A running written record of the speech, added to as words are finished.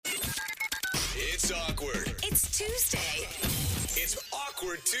It's awkward. It's Tuesday. It's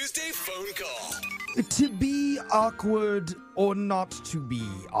Awkward Tuesday phone call. To be awkward or not to be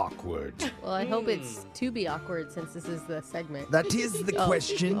awkward? Well, I hope it's to be awkward since this is the segment. That is the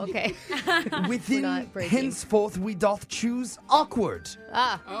question. Okay. Within not breaking. henceforth we doth choose awkward,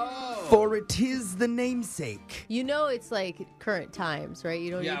 for it is the namesake. You know it's like current times, right?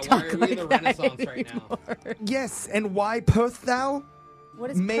 You don't Yeah, need to why talk are we like in the that Renaissance right now? anymore. Yes, and why perth thou? What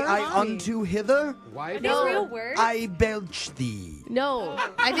is May I current? unto hither? Why? Are these No. real words? I belch thee. No,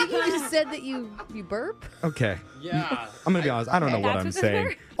 I think you just said that you burp. Okay. Yeah. I'm going to be honest. I don't know what That's I'm what this saying.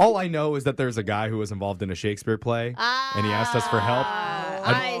 were? All I know is that there's a guy who was involved in a Shakespeare play, and he asked us for help.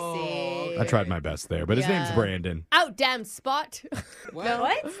 I see. I tried my best there, but his name's Yeah. Brandon. Out, damn spot. What?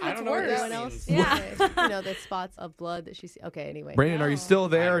 What? I don't know worse. what Anyone that else? means. Yeah. Okay. You know the spots of blood that she's. Okay, anyway. Brandon, are you still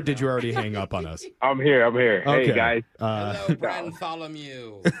there, or don't did you know. already hang up on us? I'm here. Okay. Hey, guys. Hello,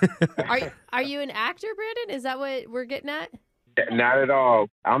 Bartholomew. Are you an actor, Brandon? Is that what we're getting at? Not at all.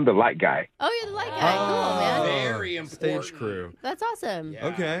 I'm the light guy. Oh, you're the light guy. Cool, man. Very important. Stage crew. That's awesome. Yeah.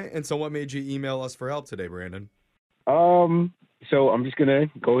 Okay, and so what made you email us for help today, Brandon? So I'm just gonna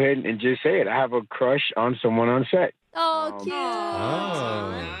go ahead and just say it. I have a crush on someone on set. Oh, cute.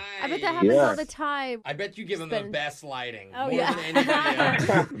 Oh. I bet that happens Yeah. all the time. I bet you give him the Spend- best lighting. Oh, more yeah. than anybody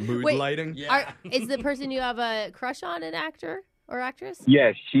else. Mood Wait. lighting? Yeah. Is the person you have a crush on an actor or actress?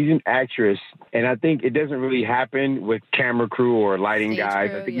 Yes, she's an actress, and I think it doesn't really happen with camera crew or lighting Stage guys.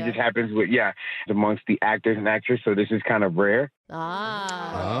 crew, I think yeah. it just happens with amongst the actors and actresses. So this is kind of rare.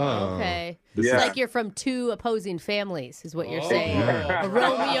 Oh. Okay. This Yeah. It's like you're from two opposing families, is what you're Oh. saying. Yeah. A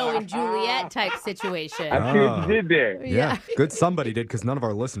Romeo and Juliet type situation. I see what you did there. Yeah. Good somebody did, because none of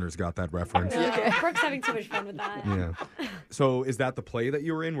our listeners got that reference. Brooke's having too much fun with that. Yeah. So is that the play that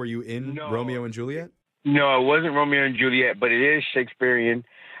you were in? Were you in No. Romeo and Juliet? No, it wasn't Romeo and Juliet, but it is Shakespearean.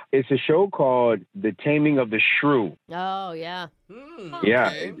 It's a show called The Taming of the Shrew. Oh, yeah. Yeah.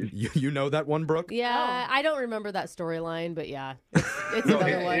 Okay. You know that one, Brooke? Yeah, I don't remember that storyline, but yeah. It's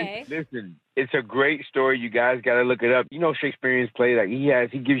another one. Okay. Listen, it's a great story. You guys got to look it up. You know Shakespearean's play, like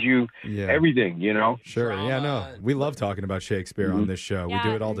he gives you Yeah. everything, you know? Sure. Yeah, no. Drama. We love talking about Shakespeare on this show. Yeah. We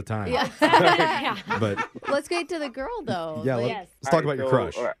do it all the time. Yeah. Yeah. But Let's get to the girl, though. yeah, Like, Yes. let's talk about your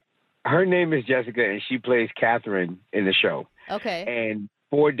crush. Her name is Jessica, and she plays Catherine in the show. Okay. And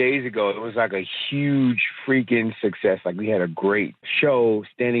 4 days ago, it was like a huge freaking success. Like we had a great show,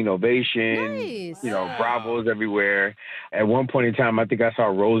 standing ovation, Nice. bravos everywhere. At one point in time, I think I saw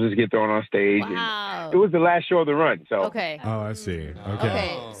roses get thrown on stage. Wow. And it was the last show of the run. So Okay. Oh, I see. Okay.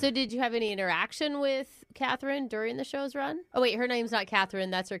 Okay. So did you have any interaction with Catherine during the show's run? Oh, wait, her name's not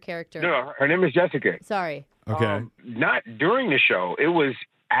Catherine. That's her character. no, her name is Jessica. Sorry. Okay. Not during the show. It was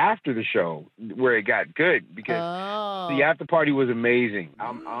after the show where it got good because Oh. the after party was amazing.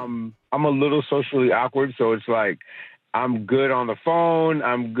 I'm a little socially awkward, so it's like I'm good on the phone.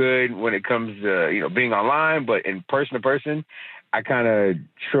 I'm good when it comes to being online, but in person to person, I kind of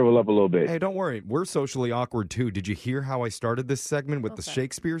shrivel up a little bit. Hey, don't worry. We're socially awkward too. Did you hear how I started this segment with the Okay.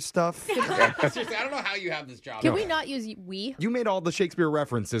 Shakespeare stuff? Seriously, I don't know how you have this job. Can we not use we? You made all the Shakespeare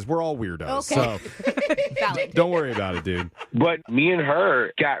references. We're all weirdos. Okay. So Valid. don't worry about it, dude. But me and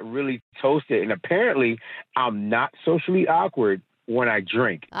her got really toasted, and apparently I'm not socially awkward when I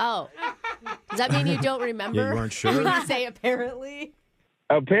drink. Oh. Does that mean you don't remember? Yeah, you weren't sure? When you say apparently?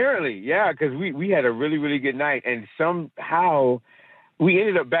 Apparently, yeah, because we had a really, really good night, and somehow we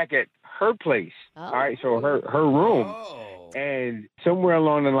ended up back at her place. Oh. All right, so her room. Oh. And somewhere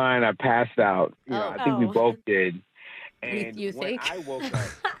along the line, I passed out. I think we Oh. both did. And You when think? I woke up,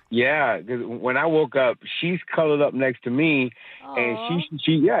 yeah, because when I woke up, she's cuddled up next to me, and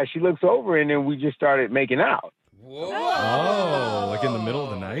she looks over, and then we just started making out. Whoa. Oh, like in the middle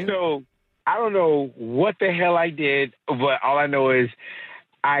of the night? So I don't know what the hell I did, but all I know is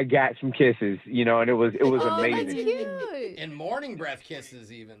I got some kisses, and it was Oh, that's amazing. cute. And morning breath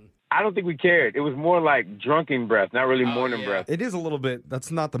kisses, even. I don't think we cared. It was more like drunken breath, not really morning yeah. breath. It is a little bit.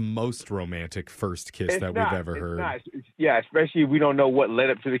 That's not the most romantic first kiss that we've ever heard. Yeah, especially if we don't know what led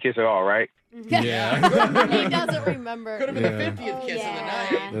up to the kiss at all, right? Yeah. He doesn't remember. Could have been Yeah. the 50th kiss yeah. of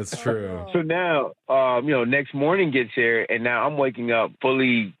the night. That's true. So now, next morning gets here, and now I'm waking up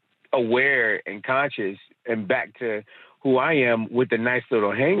fully aware and conscious and back to who I am with a nice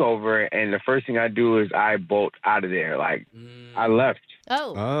little hangover. And the first thing I do is I bolt out of there. Like, I left.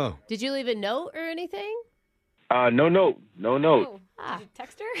 Oh. Oh. Did you leave a note or anything? No note. Oh, Ah. did you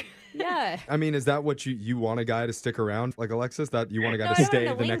text her? Yeah. I mean, is that what you want a guy to stick around, like Alexis? That you want a guy No, to I don't stay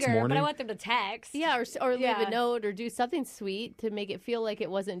want the them to next linger, morning? but I want them to text. Yeah, or leave Yeah. a note or do something sweet to make it feel like it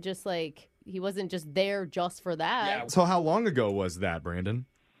wasn't just like he wasn't just there just for that. Yeah. So how long ago was that, Brandon?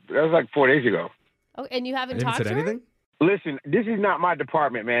 That was like 4 days ago. Oh, and you I haven't didn't talked said to her? anything? Listen, this is not my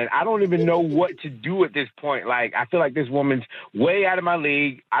department, man. I don't even know what to do at this point. Like, I feel like this woman's way out of my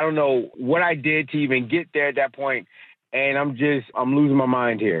league. I don't know what I did to even get there at that point, and I'm losing my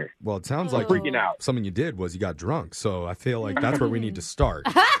mind here. Well, it sounds like Freaking out. something you did was you got drunk. So I feel like that's where we need to start.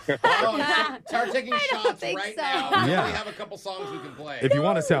 Start taking shots think right so. now. We Yeah. only have a couple songs we can play. If you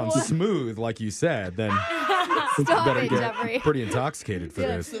want to sound smooth, like you said, then you Stop better it, get Jeffrey. pretty intoxicated for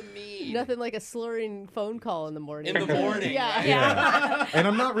What's this. the mean? Nothing like a slurring phone call in the morning. In the morning. Yeah. right? Yeah. And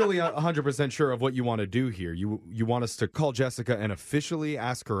I'm not really 100% sure of what you want to do here. You want us to call Jessica and officially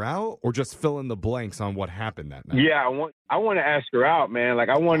ask her out, or just fill in the blanks on what happened that night? Yeah, I want to ask her out, man. Like,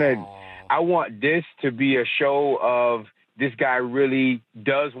 I want this to be a show of this guy really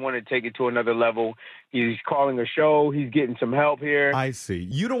does want to take it to another level. He's calling a show. He's getting some help here. I see.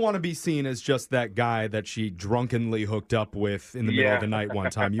 You don't want to be seen as just that guy that she drunkenly hooked up with in the middle of the night one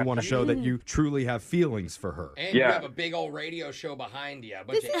time. You want to show that you truly have feelings for her. And you Yeah. have a big old radio show behind you. A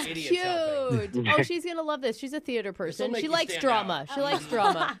bunch This of is idiots helping. cute. Oh, she's gonna love this. She's a theater person. make She you likes stand drama. out. She likes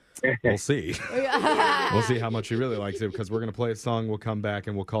drama. We'll see. Yeah. We'll see how much she really likes it, because we're going to play a song. We'll come back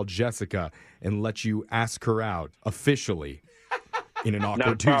and we'll call Jessica and let you ask her out officially in an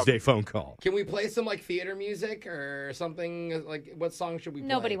awkward problem. Tuesday phone call. Can we play some like theater music or something? Like, what song should we play?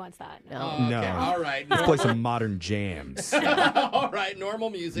 Nobody wants that. No. Oh, okay. No. All right. Let's play some modern jams. All right.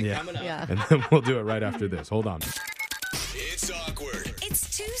 Normal music Yeah. coming up. Yeah. And then we'll do it right after this. Hold on. It's awkward.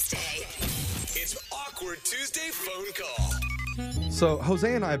 It's Tuesday. It's Awkward Tuesday phone call. So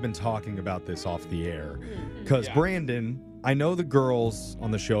Jose and I have been talking about this off the air because Brandon, I know the girls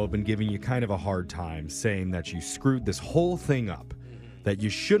on the show have been giving you kind of a hard time, saying that you screwed this whole thing up, that you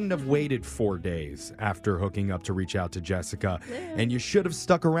shouldn't have waited 4 days after hooking up to reach out to Jessica, and you should have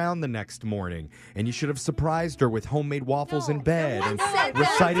stuck around the next morning, and you should have surprised her with homemade waffles in bed and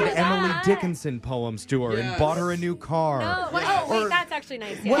recited Emily Dickinson poems to her and Yes. bought her a new car. No. Oh, wait, that's actually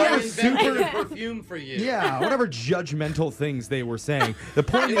nice. Yeah. Whatever I invented super... a perfume for you. Yeah, whatever judgmental things they were saying. The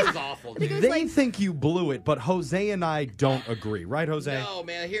point It is, was awful. Dude. they think you blew it, but Jose and I don't agree. Right, Jose? No,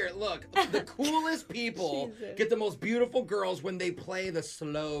 man. Here, look. The coolest people get the most beautiful girls when they play the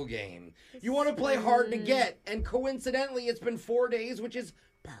slow game. You want to play hard to get, and coincidentally, it's been 4 days, which is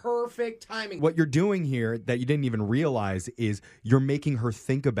perfect timing. What you're doing here that you didn't even realize is you're making her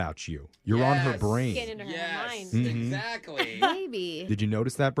think about you. You're on her Yes. brain. Get into her Yes, mind. Mm-hmm. exactly. Maybe. Did you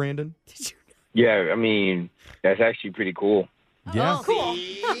notice that, Brandon? Yeah, I mean, that's actually pretty cool. Yeah. Oh, cool.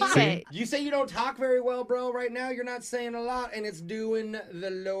 See? Okay. You say you don't talk very well, bro. Right now, you're not saying a lot, and it's doing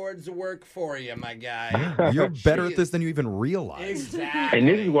the Lord's work for you, my guy. You're better at this than you even realize. Exactly. And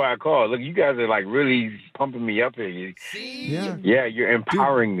this is why I call. Look, you guys are like really pumping me up here. See? Yeah. Yeah, you're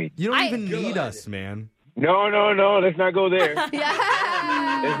empowering me. You don't even Good. need us, man. No, let's not go there.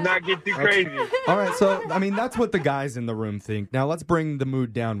 Yeah. Let's not get too crazy. All right, so, I mean, that's what the guys in the room think. Now, let's bring the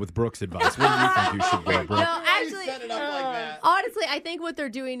mood down with Brooke's advice. What do you think you should do, Brooke? No, Why you actually, set it up like that? honestly, I think what they're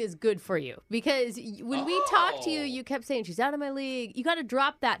doing is good for you because when we talked to you, Oh. you kept saying she's out of my league. You got to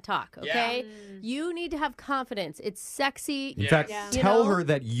drop that talk, okay? You need to have confidence. It's sexy. In Yes. fact, Yeah. tell You know? her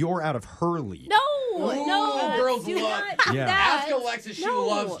that you're out of her league. No, Ooh, no, girls do love- not do Yeah. that. Ask Alexis, she No.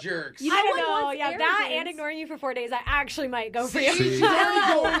 loves jerks. You I know don't what know. wants Yeah, that and arrogance? ignoring you for 4 days, I actually might go for See? you. She's very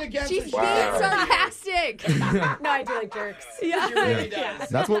going against She's the being Wow. sarcastic. No, I do like jerks. She really does.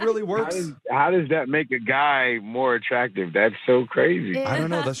 That's what really How works. does that make a guy more attractive? That's so crazy. I don't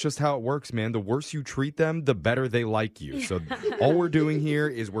know. That's just how it works, man. The worse you treat them, the better they like you. So all we're doing here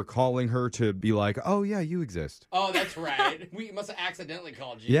is we're calling her to be like, oh, yeah, you exist. Oh, that's right. We must have accidentally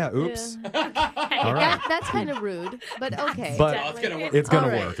called you. Yeah, oops. All right. That's kind of rude, but okay. But Oh, it's gonna work. it's going All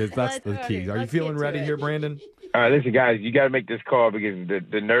to right. work. That's the Let's- key. Are you let's feeling get to ready it. here, Brandon? All right, listen, guys, you got to make this call because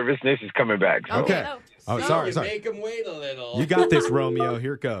the nervousness is coming back. So. Okay. Oh, So sorry, you sorry. Make him wait a little. You got this, Romeo.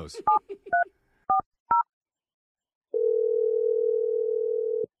 Here it goes.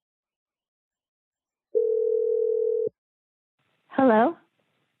 Hello.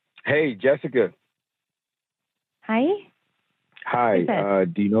 Hey, Jessica. Hi. Hi. Who's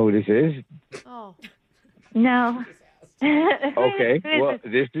that? Do you know who this is? Oh, No. Okay. Who is Well,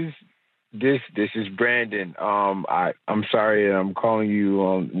 this? this is Brandon. I'm sorry that I'm calling you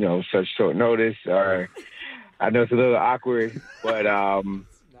on such short notice. Or I know it's a little awkward, but I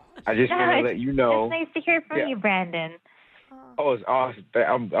just want to let you know. It's nice to hear from Yeah. you, Brandon. Oh, it's awesome.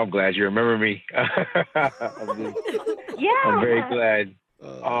 I'm glad you remember me. I'm Yeah. very glad.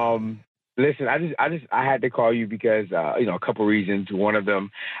 Listen, I had to call you because a couple reasons. One of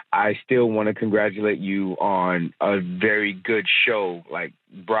them, I still want to congratulate you on a very good show. Like,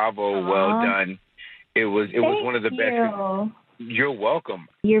 bravo, well Aw. done. It was one of the best. Thank you. You're welcome.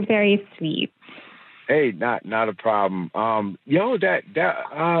 You're very sweet. Hey, not a problem. The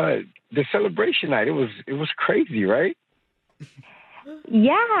celebration night, it was crazy, right?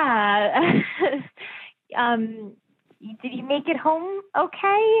 Yeah. Did you make it home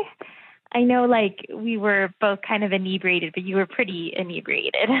okay? I know, like, we were both kind of inebriated, but you were pretty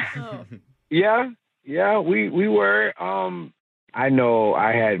inebriated. Oh. Yeah, we were. I know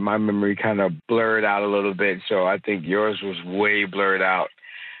I had my memory kind of blurred out a little bit, so I think yours was way blurred out.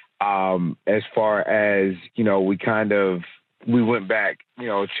 As far as, we went back,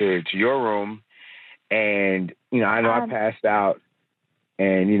 to your room, and, I know I passed out,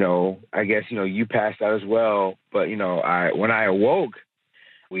 and, I guess, you passed out as well. But, when I awoke,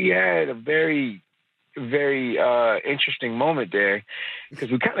 we had a very, very interesting moment there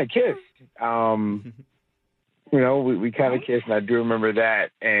because we kind of kissed. We kind of kissed, and I do remember that.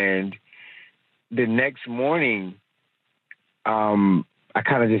 And the next morning, I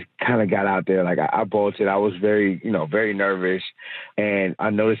kind of got out there. Like I bolted. I was very, very nervous, and I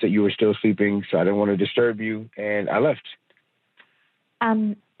noticed that you were still sleeping, so I didn't want to disturb you, and I left.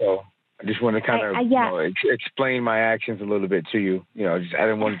 So I just want to kind of explain my actions a little bit to you. I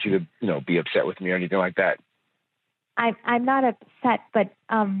didn't want you to, be upset with me or anything like that. I'm not upset, but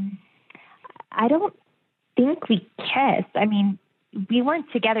I don't think we kissed. I mean, we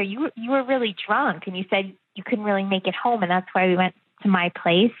weren't together. You were really drunk, and you said you couldn't really make it home, and that's why we went to my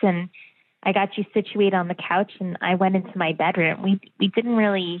place, and I got you situated on the couch, and I went into my bedroom. We didn't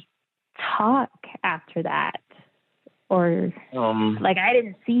really talk after that, or I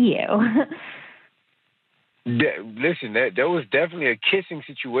didn't see you. Listen, there was definitely a kissing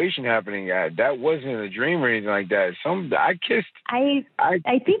situation happening. That wasn't a dream or anything like that. I kissed. I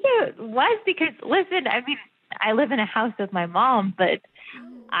think it was because, listen, I mean, I live in a house with my mom, but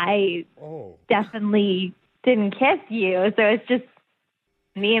I definitely didn't kiss you. So it's just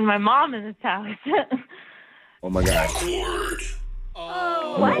me and my mom in this house. Oh my God.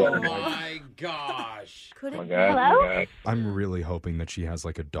 Oh what? My gosh. Couldn't Hello? I'm really hoping that she has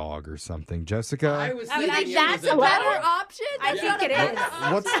like a dog or something. Jessica? I was You thinking think it that's was a better option? I think it is.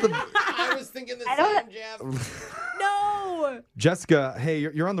 What's the... I was thinking the same, Jeff. No. Jessica, hey,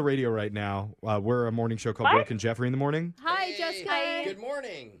 you're on the radio right now. We're a morning show called What? Brooke and Jeffrey in the Morning. Hi, Hey, Jessica. Good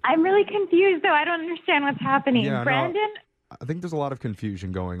morning. I'm really confused, though. I don't understand what's happening. Yeah, no. Brandon? I think there's a lot of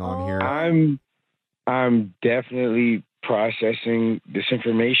confusion going on here. I'm definitely processing this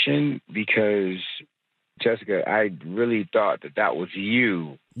information because, Jessica, I really thought that was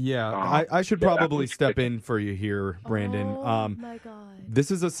you. Yeah, I should probably step in for you here, Brandon. Oh, my God. This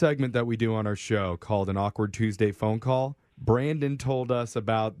is a segment that we do on our show called an Awkward Tuesday Phone Call. Brandon told us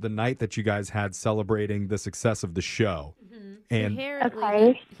about the night that you guys had celebrating the success of the show. Mm-hmm. And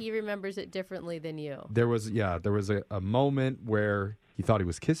Apparently, he remembers it differently than you. there was a moment where he thought he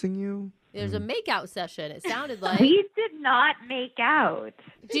was kissing you. There's a makeout session. It sounded like. We did not make out.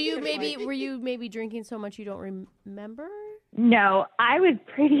 Were you maybe drinking so much you don't remember? No, I was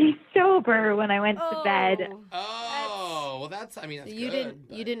pretty sober when I went to bed. Oh, well, that's You good.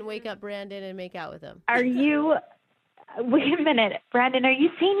 You didn't wake up Brandon and make out with him. Are you... Wait a minute. Brandon, are you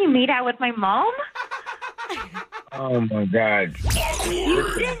saying you made out with my mom? Oh, my God.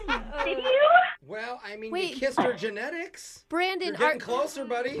 You didn't, did you? Well, you Wait. kissed her genetics. Brandon, You're getting closer,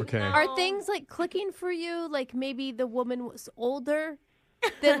 buddy. Okay. are things like clicking for you? Like maybe the woman was older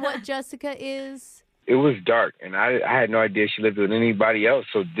than what Jessica is? It was dark, and I had no idea she lived with anybody else,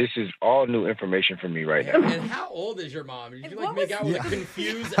 so this is all new information for me right now. And how old is your mom? Did you make out with a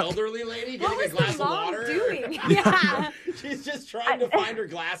confused elderly lady getting a glass of water? doing? Yeah. She's just trying to find her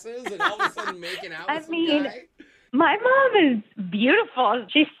glasses and all of a sudden making out with some guy. My mom is beautiful.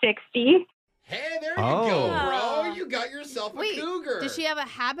 She's 60. Hey, there you go, Oh. bro. You got yourself a cougar. Does she have a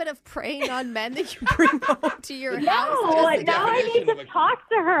habit of preying on men that you bring home to your house? No, Just the now I need definition to of a- talk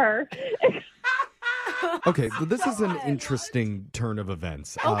to her. Okay, so this is an interesting turn of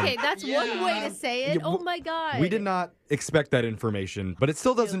events. Okay, that's one way to say it. Yeah, Oh my God. We did not expect that information, but it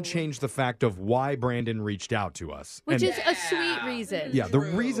still doesn't change the fact of why Brandon reached out to us. Which And- is a sweet reason. yeah, the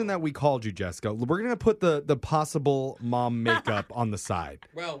True. reason that we called you, Jessica, we're going to put the possible mom makeup on the side.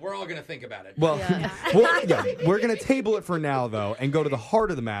 Well, we're all going to think about it. Well, Yeah. we're going to table it for now, though, and go to the heart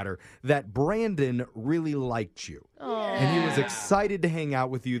of the matter, that Brandon really liked you. And he was excited to hang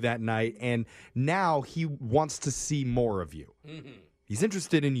out with you that night, and now he wants to see more of you. Mm-hmm. He's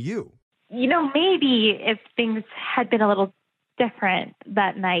interested in you. You know, maybe if things had been a little different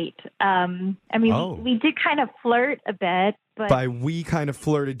that night. We did kind of flirt a bit, but By we kind of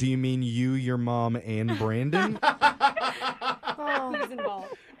flirted, do you mean you, your mom, and Brandon? Who's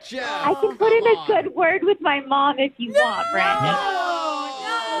involved? Jeff, I can put in come a good word with my mom if you want, Brandon.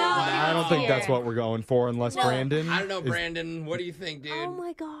 I don't think that's what we're going for, unless Brandon. I don't know, is Brandon. What do you think, dude? Oh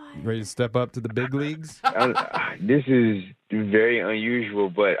my god. ready to step up to the big leagues. This is very unusual,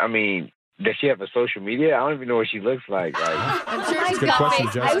 but I mean, does she have a social media? I don't even know what she looks like. I'm sure she's Good got question,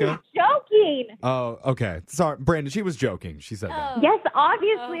 Facebook. Jessica. I was joking. Oh, okay. Sorry, Brandon. She was joking. She said that. Yes,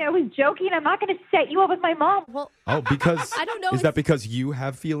 obviously I was joking. I'm not going to set you up with my mom. Well, Oh, because I don't know. Is that because you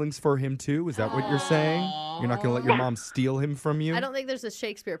have feelings for him too? Is that what you're saying? You're not going to let your mom steal him from you? I don't think there's a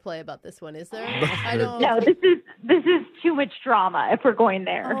Shakespeare play about this one, is there? I don't. No, this is too much drama if we're going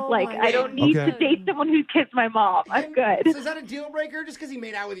there. Oh, like, my I don't need Okay. to date someone who kissed my mom. I'm good. So is that a deal breaker? Just because he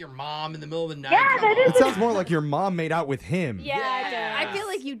made out with your mom in the middle of the night? Yeah, Come that on. is It sounds more like your mom made out with him. Yeah, it does. I feel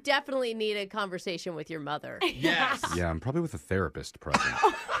like you definitely need a conversation with your mother. Yes. Yeah, I'm probably with a therapist present.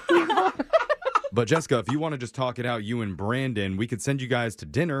 But Jessica, if you want to just talk it out, you and Brandon, we could send you guys to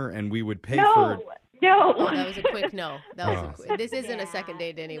dinner and we would pay for. No. Oh, that was a quick no. That was Oh. a quick. This isn't a second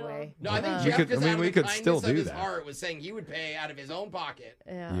date anyway. No, I think We Jeff, could- just I mean, out of we the could kindness still of do his that. heart, was saying he would pay out of his own pocket.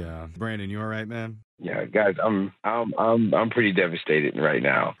 Yeah. Yeah, Brandon, you all right, man? Yeah, guys, I'm pretty devastated right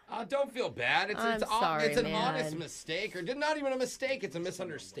now. Don't feel bad. It's I'm sorry, it's an man. honest mistake, or not even a mistake. It's a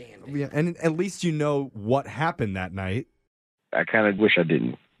misunderstanding. Yeah, and at least you know what happened that night. I kind of wish I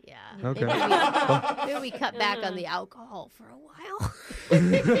didn't. Yeah. Okay. Maybe we cut back on the alcohol for a while.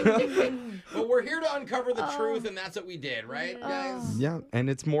 But we're here to uncover the truth, and that's what we did, right, guys? Yeah, and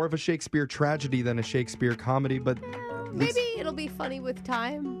it's more of a Shakespeare tragedy than a Shakespeare comedy, but Maybe it'll be funny with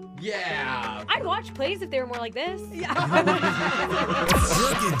time. Yeah. I'd watch plays if they were more like this. Brooke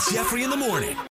and Jeffrey in the morning.